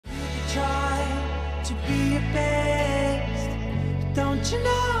to be your best. Don't you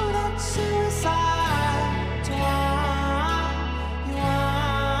know that suicide's what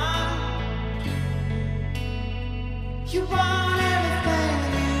you want everything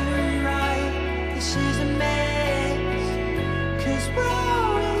to be right, that she's a mess. 'Cause we're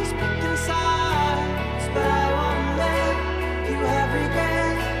always picking sides, but I won't let you have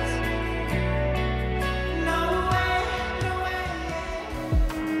regrets. No way, no way,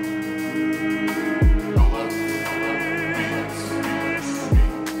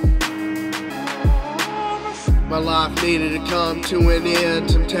 My life needed to come to an end.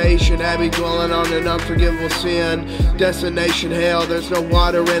 Temptation had me dwelling on an unforgivable sin. Destination hell, there's no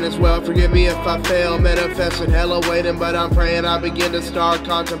water in as well. Forgive me if I fail. Manifesting hell awaiting, but I'm praying I begin to start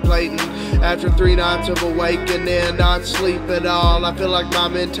contemplating. After 3 nights of awakening, not sleep at all. I feel like my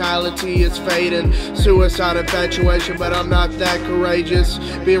mentality is fading. Suicide infatuation, but I'm not that courageous.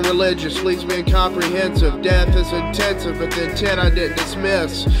 Being religious leaves me incomprehensive. Death is intensive, but the intent I didn't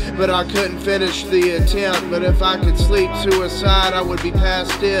dismiss. But I couldn't finish the attempt. But if I could sleep suicide, I would be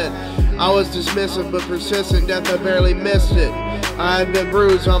past it. I was dismissive but persistent, death I barely missed it. I have been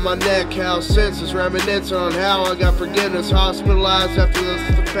bruised on my neck, how senses reminiscent on how I got forgiveness. Hospitalized after the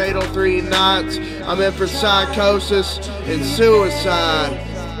fatal 3 nights. I'm in for psychosis and suicide.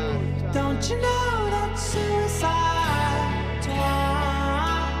 don't you know that suicide's what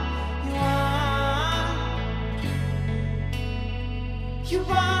you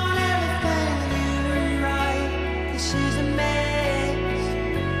want everything to be right, that she's a mess.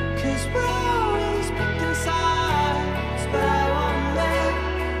 'Cause we're always picking sides, but I won't let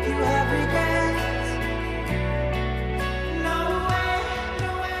you have regrets. No way, no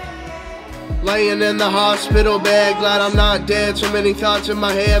way. Laying in the hospital bed, glad I'm not dead. So many thoughts in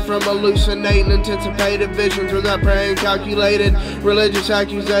my head, from hallucinating, anticipated visions without praying, calculated religious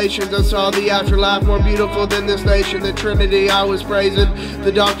accusations. I saw the afterlife more beautiful than this nation. The Trinity I was praising,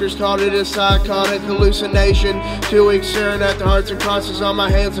 the doctors called it a psychotic hallucination. 2 weeks staring at the hearts and crosses on my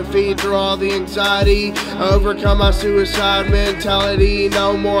hands and feet through all the anxiety. I overcome my suicide mentality,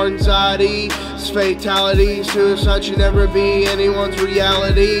 no more anxiety. It's fatality. Suicide should never be anyone's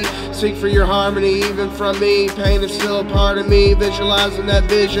reality. Seek for your harmony, even from me. Pain is still a part of me. Visualizing that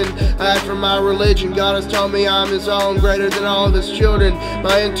vision I had from my religion. God has told me I'm His own, greater than all of His children.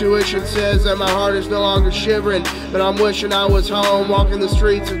 My intuition says that my heart is no longer shivering, but I'm wishing I was home, walking the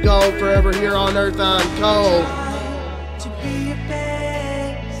streets of gold. Forever here on earth I'm cold. To be